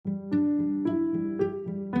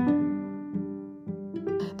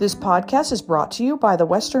This podcast is brought to you by the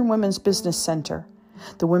Western Women's Business Center.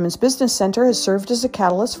 The Women's Business Center has served as a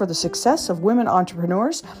catalyst for the success of women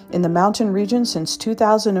entrepreneurs in the mountain region since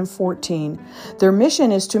 2014. Their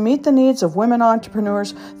mission is to meet the needs of women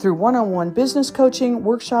entrepreneurs through one-on-one business coaching,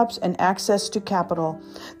 workshops, and access to capital.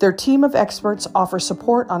 Their team of experts offers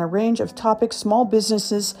support on a range of topics small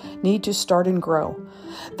businesses need to start and grow.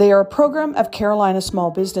 They are a program of Carolina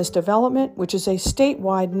Small Business Development, which is a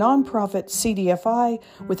statewide nonprofit CDFI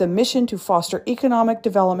with a mission to foster economic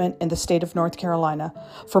development in the state of North Carolina.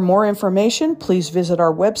 For more information, please visit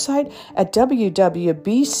our website at www.bcnc.org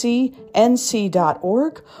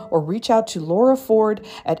or reach out to Laura Ford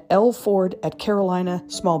at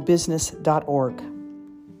lford@carolinasmallbusiness.org.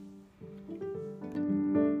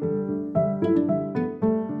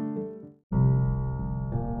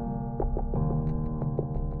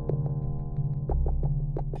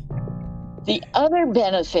 The other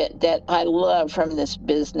benefit that I love from this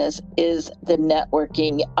business is the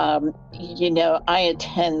networking. I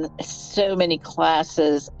attend so many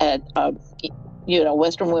classes at,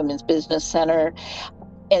 Western Women's Business Center,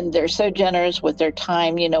 and they're so generous with their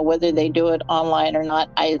time, whether they do it online or not.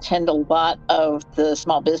 I attend a lot of the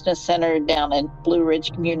Small Business Center down in Blue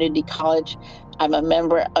Ridge Community College. I'm a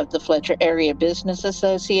member of the Fletcher Area Business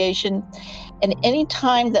Association, and any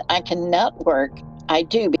time that I can network, I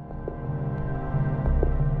do.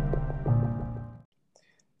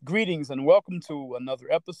 Greetings and welcome to another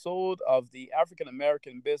episode of the African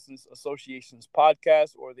American Business Association's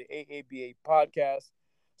podcast, or the AABA podcast,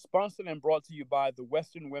 sponsored and brought to you by the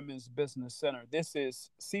Western Women's Business Center. This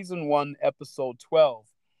is Season 1, Episode 12,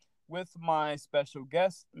 with my special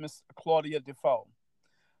guest, Ms. Claudia Defoe.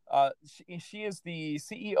 She is the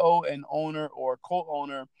CEO and owner or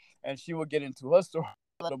co-owner, and she will get into her story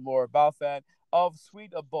a little more about that, of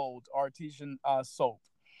Sweet Abode Artesian Soap.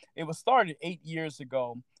 It was started 8 years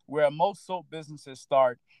ago, where most soap businesses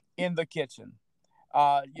start in the kitchen.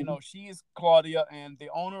 She is Claudia and the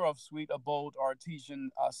owner of Sweet Abode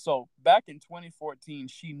Artesian Soap. Back in 2014,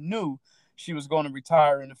 she knew she was going to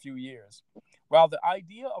retire in a few years. While the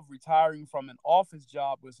idea of retiring from an office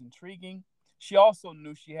job was intriguing, she also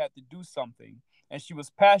knew she had to do something. And she was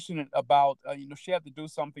passionate about, she had to do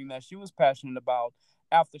something that she was passionate about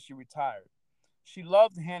after she retired. She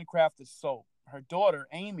loved handcrafted soap. Her daughter,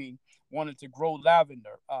 Amy, wanted to grow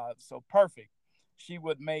lavender, so perfect. She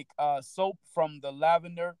would make soap from the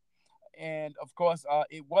lavender, and of course,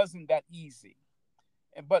 it wasn't that easy.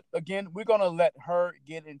 But again, we're going to let her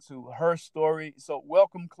get into her story. So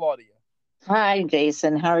welcome, Claudia. Hi,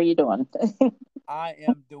 Jason. How are you doing? I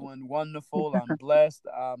am doing wonderful. I'm blessed.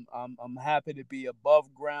 I'm happy to be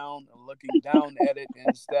above ground and looking down at it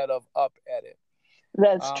instead of up at it.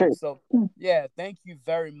 That's true. So, yeah, thank you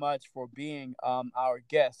very much for being our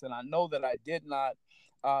guest. And I know that I did not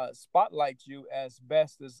spotlight you as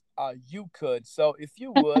best as you could. So if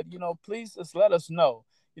you would, please just let us know,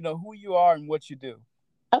 who you are and what you do.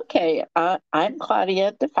 Okay, I'm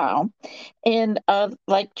Claudia Defoe. And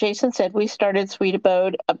like Jason said, we started Sweet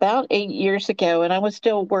Abode about 8 years ago, and I was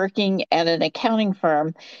still working at an accounting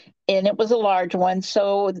firm. And it was a large one.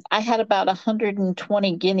 So I had about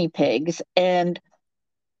 120 guinea pigs. And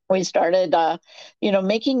we started,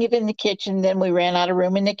 making it in the kitchen. Then we ran out of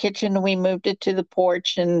room in the kitchen and we moved it to the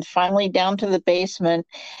porch and finally down to the basement.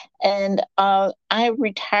 And I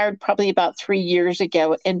retired probably about 3 years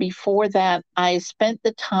ago. And before that, I spent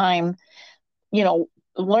the time,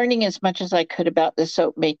 learning as much as I could about the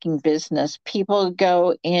soap making business. People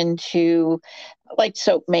go into like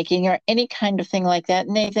soap making or any kind of thing like that,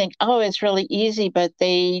 and they think, oh, it's really easy, but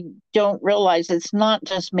they don't realize it's not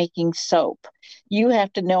just making soap. You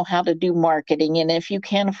have to know how to do marketing. And if you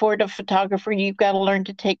can't afford a photographer, you've got to learn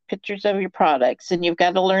to take pictures of your products, and you've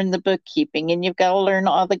got to learn the bookkeeping, and you've got to learn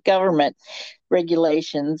all the government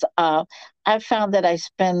regulations. I've found that I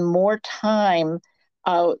spend more time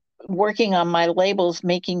working on my labels,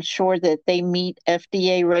 making sure that they meet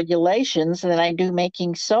FDA regulations than I do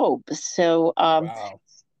making soap. So, Wow.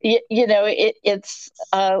 it's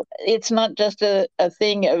not just a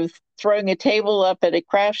thing of throwing a table up at a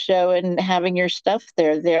craft show and having your stuff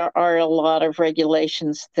there. There are a lot of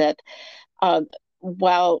regulations that,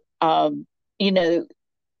 while,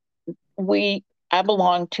 I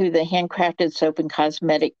belong to the Handcrafted Soap and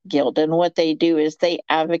Cosmetic Guild, and what they do is they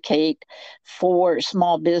advocate for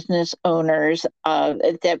small business owners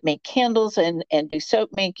that make candles and do soap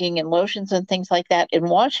making and lotions and things like that in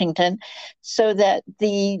Washington, so that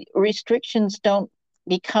the restrictions don't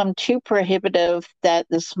become too prohibitive that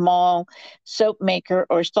the small soap maker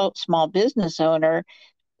or small business owner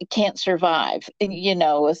can't survive.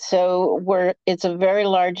 So it's a very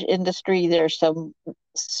large industry. There's some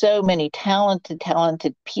so many talented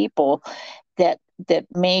people that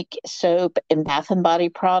make soap and bath and body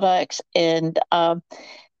products, and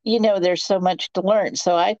there's so much to learn.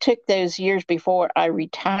 So I took those years before I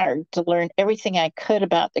retired to learn everything I could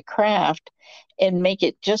about the craft and make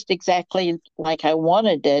it just exactly like I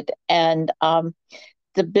wanted it. And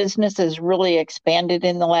the business has really expanded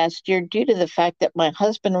in the last year due to the fact that my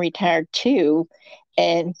husband retired too,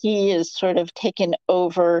 and he is sort of taken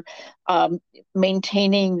over um,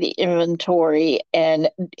 maintaining the inventory, and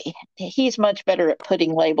he's much better at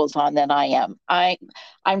putting labels on than I am.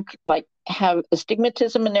 I'm like have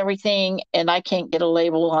astigmatism and everything, and I can't get a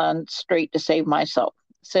label on straight to save myself.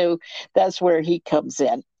 So that's where he comes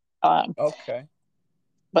in. Um, Okay.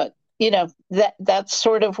 but that's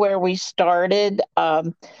sort of where we started.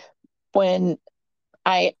 When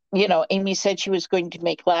Amy said she was going to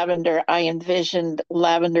make lavender, I envisioned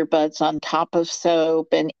lavender buds on top of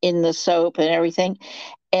soap and in the soap and everything.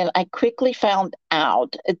 And I quickly found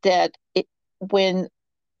out that when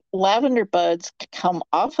lavender buds come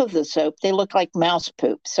off of the soap, they look like mouse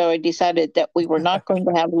poop. So I decided that we were not going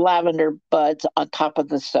to have lavender buds on top of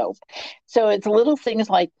the soap. So it's little things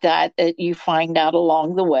like that that you find out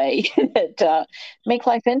along the way that make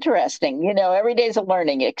life interesting. Every day is a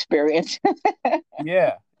learning experience.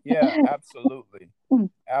 Yeah, yeah, absolutely.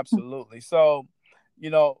 Absolutely. So,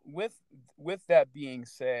 with that being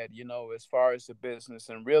said, as far as the business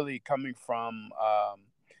and really coming from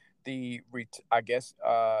I guess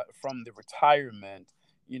from the retirement,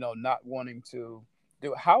 not wanting to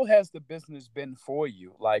do, how has the business been for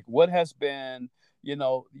you? Like, what has been,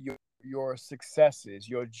 your successes,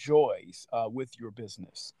 your joys with your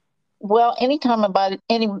business? Well, anytime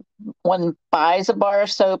anyone buys a bar of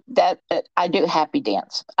soap, that I do happy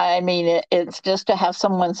dance. I mean, it's just to have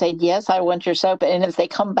someone say, "Yes, I want your soap," and if they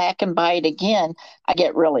come back and buy it again, I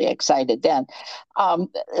get really excited then. Um,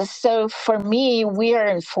 so for me, we are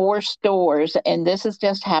in 4 stores, and this has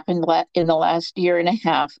just happened in the last year and a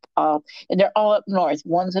half. And they're all up north.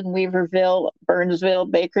 One's in Weaverville, Burnsville,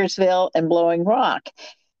 Bakersville, and Blowing Rock.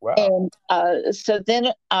 Wow. And so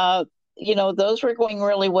then, those were going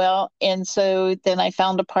really well. And so then I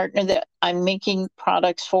found a partner that I'm making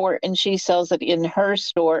products for, and she sells it in her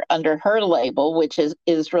store under her label, which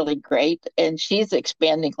is really great. And she's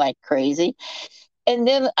expanding like crazy. And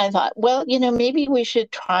then I thought, well, maybe we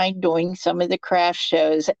should try doing some of the craft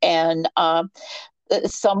shows. And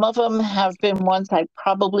some of them have been ones I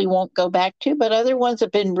probably won't go back to, but other ones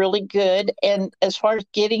have been really good. And as far as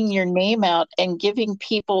getting your name out and giving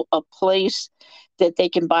people a place that they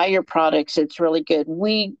can buy your products, it's really good.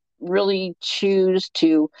 We really choose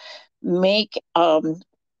to make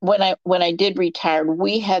when I did retire,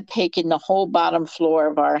 we had taken the whole bottom floor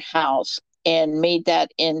of our house and made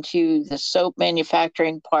that into the soap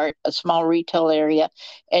manufacturing part, a small retail area,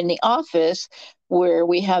 and the office where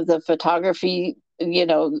we have the photography,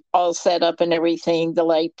 all set up and everything, the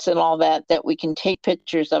lights and all that we can take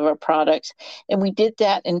pictures of our products. And we did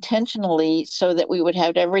that intentionally so that we would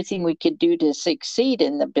have everything we could do to succeed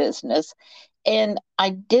in the business. And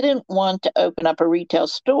I didn't want to open up a retail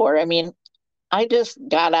store. I mean, I just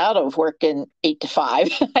got out of working 8 to 5.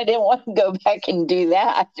 I didn't want to go back and do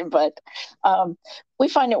that, but um, we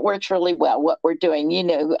find it works really well what we're doing.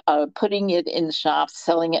 Putting it in shops,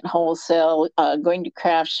 selling it wholesale, going to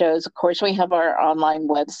craft shows. Of course, we have our online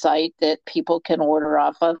website that people can order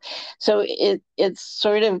off of. So it's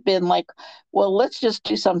sort of been like, well, let's just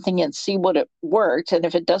do something and see what it works, and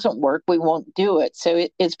if it doesn't work, we won't do it. So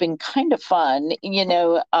it's been kind of fun.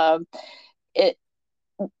 It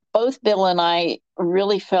both Bill and I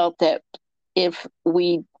really felt that if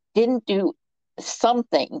we didn't do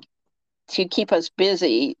something to keep us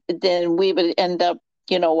busy, then we would end up,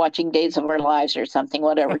 watching Days of Our Lives or something,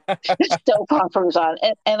 whatever, soap operas on.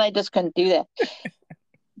 And I just couldn't do that.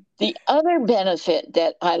 The other benefit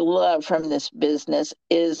that I love from this business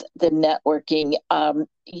is the networking.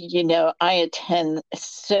 I attend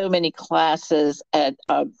so many classes at,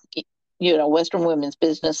 Western Women's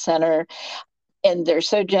Business Center, and they're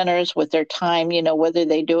so generous with their time, whether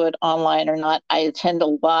they do it online or not. I attend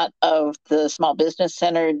a lot of the Small Business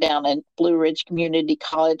Center down in Blue Ridge Community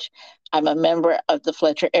College. I'm a member of the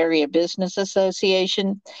Fletcher Area Business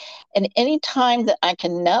Association. And anytime that I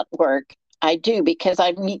can network, I do, because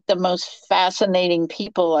I meet the most fascinating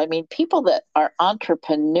people. I mean, people that are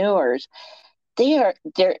entrepreneurs. They're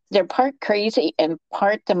part crazy and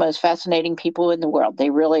part the most fascinating people in the world. They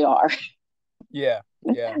really are. Yeah,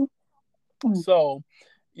 yeah. So,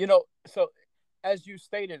 so as you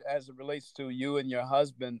stated, as it relates to you and your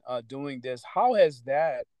husband doing this, how has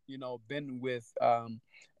that, been with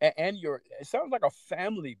and your? It sounds like a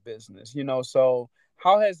family business, So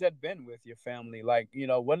how has that been with your family? Like,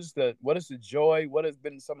 what is the joy? What has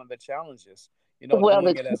been some of the challenges, Well,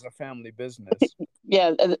 doing it as a family business?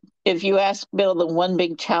 yeah, if you ask Bill, the one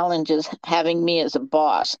big challenge is having me as a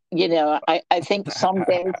boss. I think some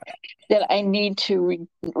days that I need to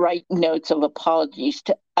write notes of apologies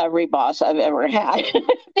to every boss I've ever had.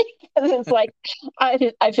 Because it's like,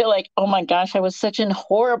 I feel like, oh my gosh, I was such an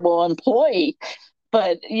horrible employee.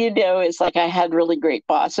 But it's like I had really great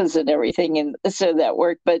bosses and everything, and so that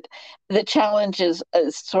worked. But the challenge is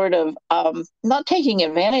sort of not taking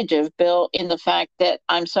advantage of Bill in the fact that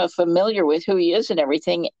I'm so familiar with who he is and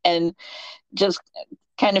everything, and just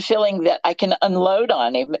kind of feeling that I can unload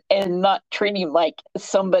on him and not treat him like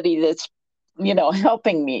somebody that's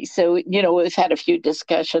helping me. So we've had a few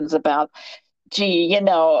discussions about, gee,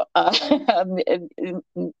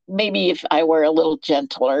 maybe if I were a little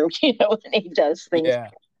gentler, when he does things. Yeah,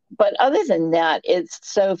 But other than that, it's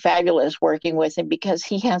so fabulous working with him because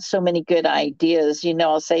he has so many good ideas.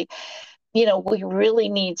 I'll say, we really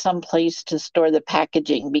need some place to store the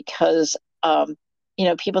packaging because,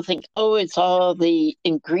 people think, oh, it's all the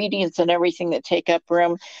ingredients and everything that take up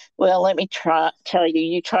room. Well, let me tell you,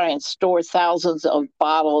 you try and store thousands of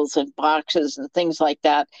bottles and boxes and things like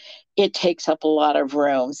that. It takes up a lot of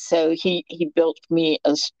room. So he built me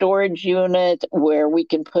a storage unit where we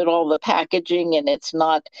can put all the packaging and it's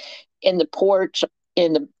not in the porch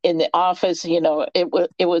in the office.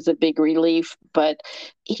 It was a big relief, but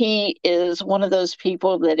he is one of those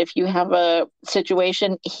people that if you have a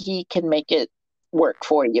situation, he can make it work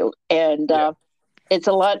for you. And yeah, it's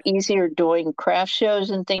a lot easier doing craft shows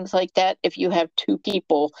and things like that if you have two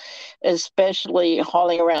people, especially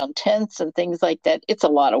hauling around tents and things like that. It's a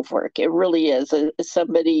lot of work. It really is.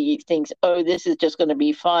 Somebody thinks, oh, this is just going to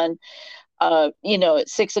be fun. At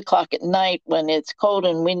 6 o'clock at night when it's cold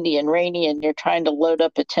and windy and rainy and you're trying to load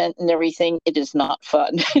up a tent and everything, it is not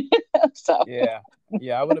fun. So, yeah,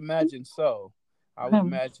 yeah. I would imagine so. I would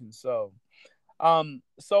imagine so.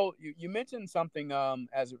 So you mentioned something,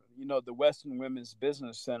 as the Western Women's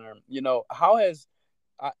Business Center. How has,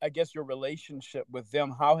 I guess, your relationship with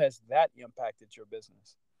them, how has that impacted your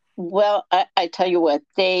business? well, I tell you what,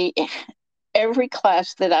 every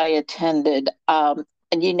class that I attended, and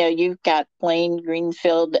you've got Blaine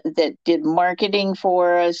Greenfield that did marketing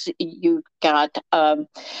for us. You've got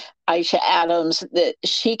Aisha Adams that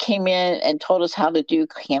she came in and told us how to do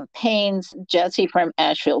campaigns. Jessie from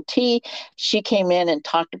Asheville Tea, she came in and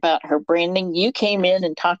talked about her branding. You came in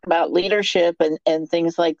and talked about leadership and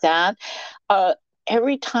things like that. Uh,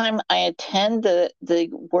 every time I attend the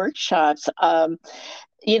workshops,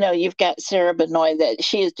 you've got Sarah Benoit that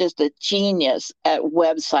she is just a genius at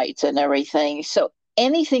websites and everything. So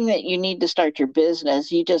anything that you need to start your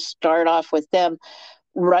business, you just start off with them.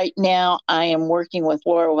 Right now, I am working with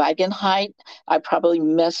Laura Wagenheit. I probably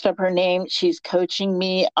messed up her name. She's coaching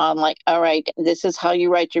me on, like, all right, this is how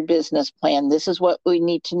you write your business plan. This is what we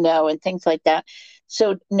need to know and things like that.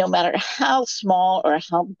 So no matter how small or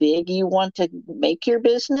how big you want to make your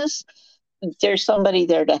business, there's somebody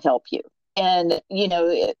there to help you. And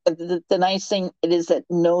the nice thing it is that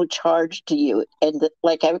no charge to you. And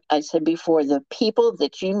like I said before, the people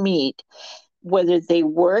that you meet, whether they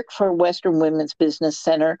work for Western Women's Business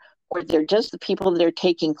Center or they're just the people that are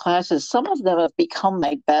taking classes, some of them have become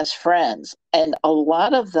my best friends, and a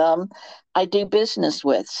lot of them I do business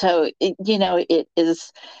with. So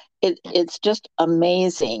it's just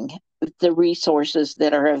amazing the resources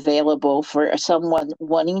that are available for someone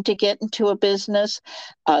wanting to get into a business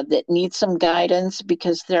that needs some guidance,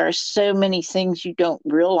 because there are so many things you don't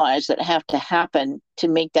realize that have to happen to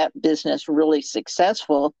make that business really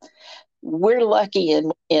successful. We're lucky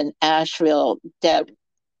in Asheville that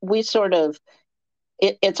we sort of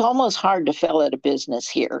it's almost hard to fail at a business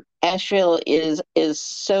here. Asheville is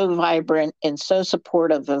so vibrant and so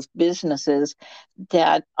supportive of businesses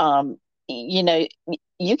that you know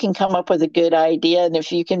you can come up with a good idea, and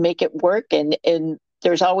if you can make it work, and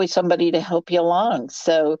there's always somebody to help you along.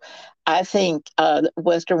 So I think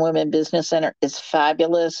Western Women Business Center is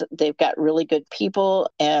fabulous. They've got really good people,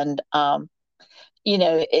 and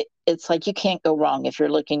it's like you can't go wrong if you're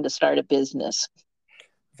looking to start a business.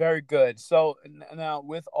 Very good. So now,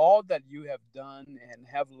 with all that you have done and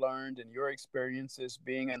have learned and your experiences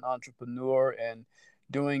being an entrepreneur and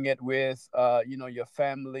doing it with, your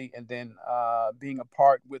family, and then being a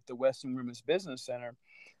part with the Western Women's Business Center,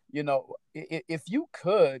 if you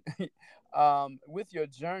could, with your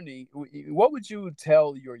journey, what would you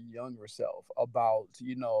tell your younger self about,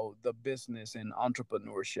 the business and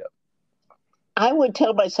entrepreneurship? I would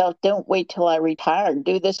tell myself, don't wait till I retire.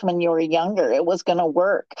 Do this when you were younger. It was going to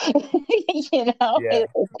work. Yeah,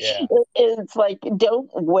 yeah, It's like, don't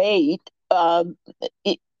wait.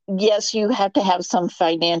 It, yes, you have to have some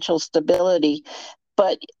financial stability,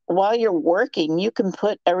 but while you're working, you can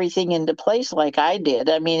put everything into place like I did.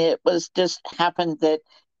 I mean, it was just happened that,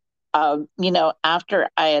 after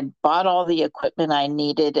I had bought all the equipment I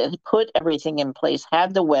needed and put everything in place,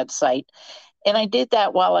 had the website, and I did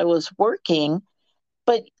that while I was working,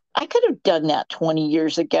 but I could have done that 20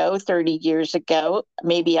 years ago, 30 years ago.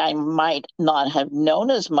 Maybe I might not have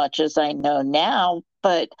known as much as I know now.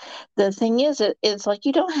 But the thing is, it's like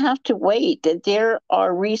you don't have to wait. There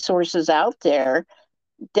are resources out there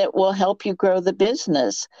that will help you grow the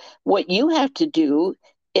business. What you have to do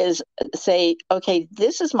is say, okay,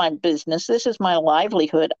 this is my business, this is my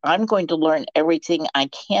livelihood. I'm going to learn everything I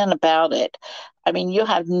can about it. I mean, you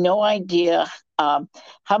have no idea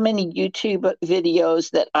how many YouTube videos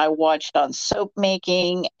that I watched on soap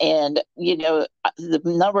making, and the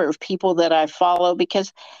number of people that I follow,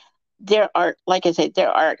 because there are, like I said, there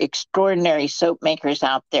are extraordinary soap makers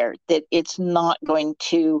out there that it's not going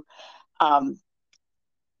to um,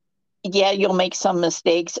 yeah, you'll make some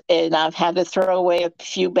mistakes, and I've had to throw away a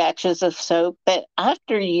few batches of soap. But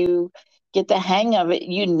after you get the hang of it,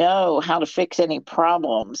 you know how to fix any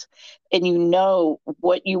problems, and you know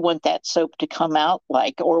what you want that soap to come out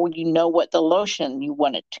like, or you know what the lotion you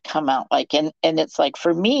want it to come out like. And it's like,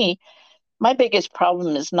 for me, my biggest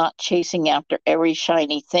problem is not chasing after every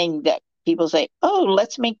shiny thing that people say, oh,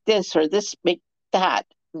 let's make this or this, make that.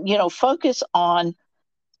 Focus on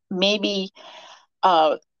maybe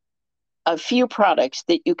uh, a few products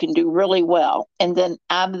that you can do really well, and then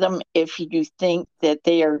add them if you think that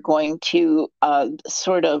they are going to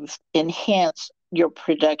sort of enhance your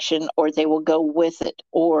production, or they will go with it,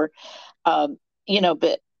 or um,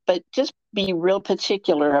 but just be real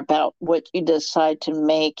particular about what you decide to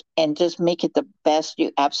make, and just make it the best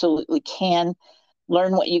you absolutely can.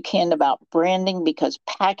 Learn what you can about branding, because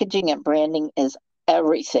packaging and branding is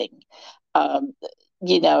everything. Um,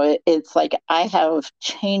 it's like I have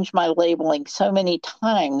changed my labeling so many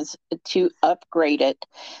times to upgrade it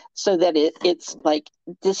so that it's like,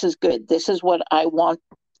 this is good. This is what I want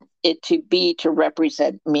it to be to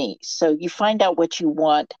represent me. So you find out what you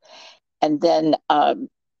want, and then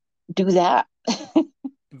do that.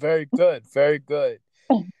 very good, very good.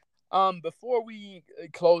 Before we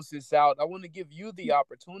close this out, I want to give you the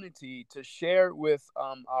opportunity to share with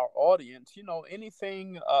our audience,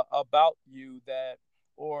 anything about you that,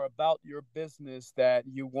 or about your business that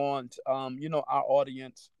you want, our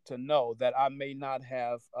audience to know that I may not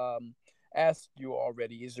have asked you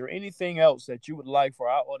already. Is there anything else that you would like for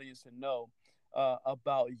our audience to know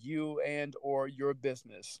about you and or your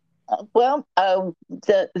business? Well, the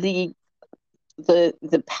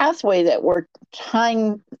pathway that we're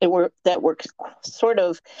sort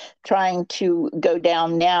of trying to go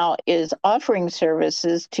down now is offering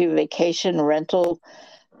services to vacation rental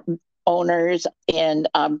owners and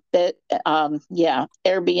Airbnbs,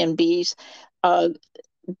 uh,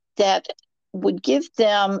 that would give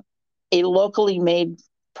them a locally made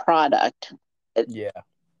product, Yeah.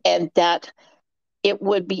 and that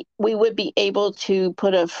we would be able to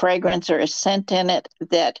put a fragrance or a scent in it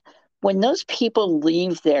that when those people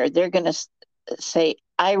leave there, they're going to say,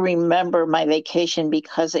 I remember my vacation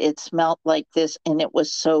because it smelled like this and it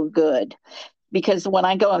was so good. Because when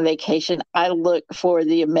I go on vacation, I look for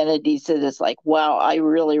the amenities that is like, wow, I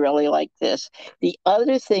really, really like this. The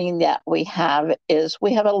other thing that we have is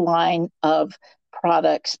we have a line of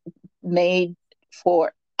products made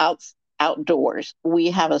for outdoors. We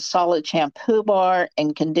have a solid shampoo bar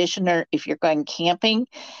and conditioner if you're going camping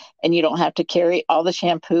and you don't have to carry all the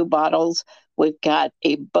shampoo bottles. We've got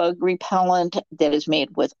a bug repellent that is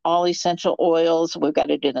made with all essential oils. We've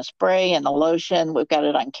got it in a spray and a lotion. We've got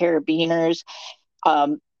it on carabiners.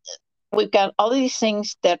 Um, we've got all these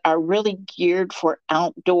things that are really geared for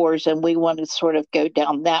outdoors, and we want to sort of go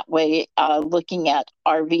down that way, looking at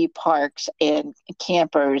RV parks and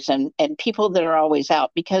campers and people that are always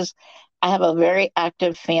out, because I have a very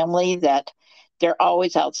active family that they're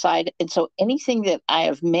always outside. And so anything that I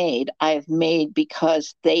have made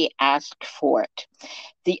because they asked for it.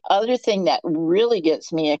 The other thing that really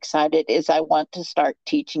gets me excited is I want to start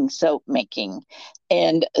teaching soap making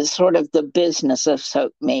and sort of the business of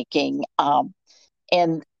soap making,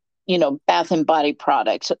 and bath and body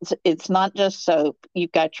products. It's not just soap.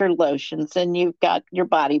 You've got your lotions and you've got your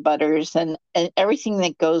body butters and everything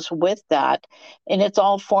that goes with that. And it's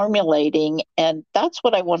all formulating. And that's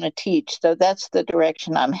what I want to teach. So that's the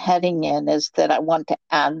direction I'm heading in, is that I want to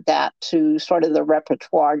add that to sort of the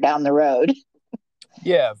repertoire down the road.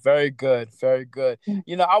 Yeah, very good, very good.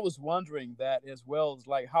 I was wondering that as well. It's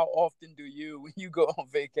like, how often do you, when you go on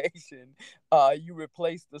vacation, you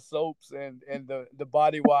replace the soaps and the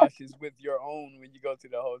body washes with your own when you go to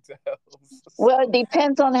the hotels? Well, it So,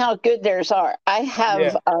 depends on how good theirs are.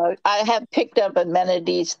 yeah, I have picked up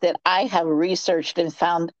amenities that I have researched and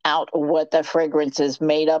found out what the fragrance is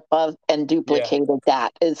made up of and yeah, duplicated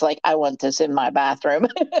that. It's like I want this in my bathroom.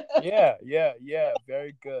 yeah, yeah, yeah.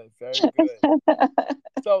 Very good, very good.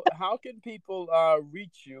 So, how can people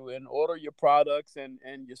reach you and order your products and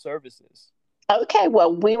your services? Okay,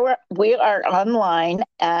 well, we are online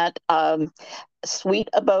at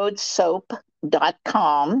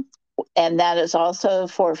sweetabodesoap.com, and that is also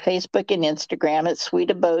for Facebook and Instagram at Sweet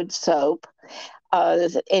Abode Soap.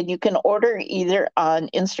 And you can order either on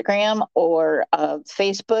Instagram or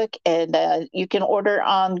Facebook, and you can order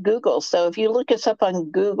on Google. So if you look us up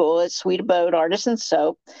on Google, it's Sweet Abode Artisan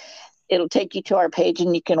Soap. It'll take you to our page,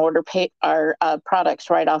 and you can order our products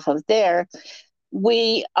right off of there.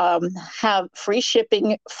 We have free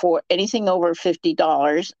shipping for anything over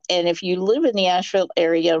 $50. And if you live in the Asheville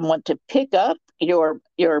area and want to pick up your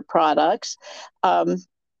products,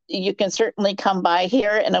 you can certainly come by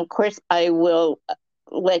here. And of course, I will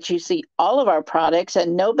let you see all of our products,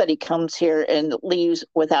 and nobody comes here and leaves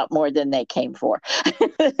without more than they came for.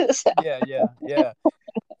 So, Yeah, yeah, yeah.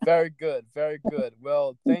 Very good, very good.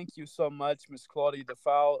 Well, thank you so much, Miss Claudia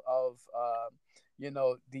DeFoul of the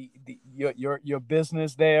your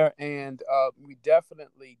business there, and we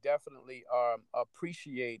definitely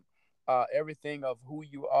appreciate everything of who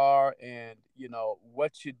you are and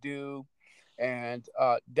what you do, and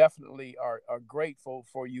definitely are grateful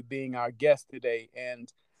for you being our guest today.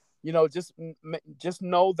 And just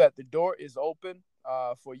know that the door is open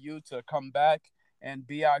for you to come back and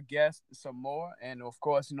be our guest some more. And of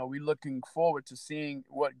course, we're looking forward to seeing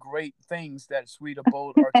what great things that Sweet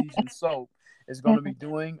Abode Artesian Soap is going to be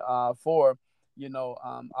doing for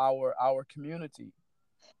our community.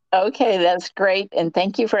 okay, that's great. And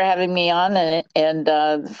thank you for having me on,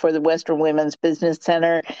 and for the Western Women's Business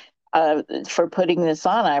Center for putting this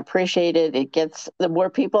on. I appreciate it. It gets the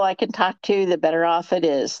more people I can talk to, the better off it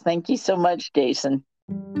is. Thank you so much, Jason.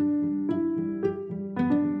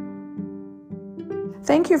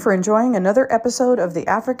 Thank you for enjoying another episode of the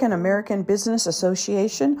African American Business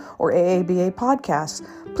Association, or AABA podcast.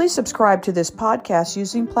 Please subscribe to this podcast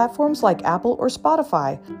using platforms like Apple or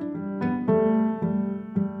Spotify.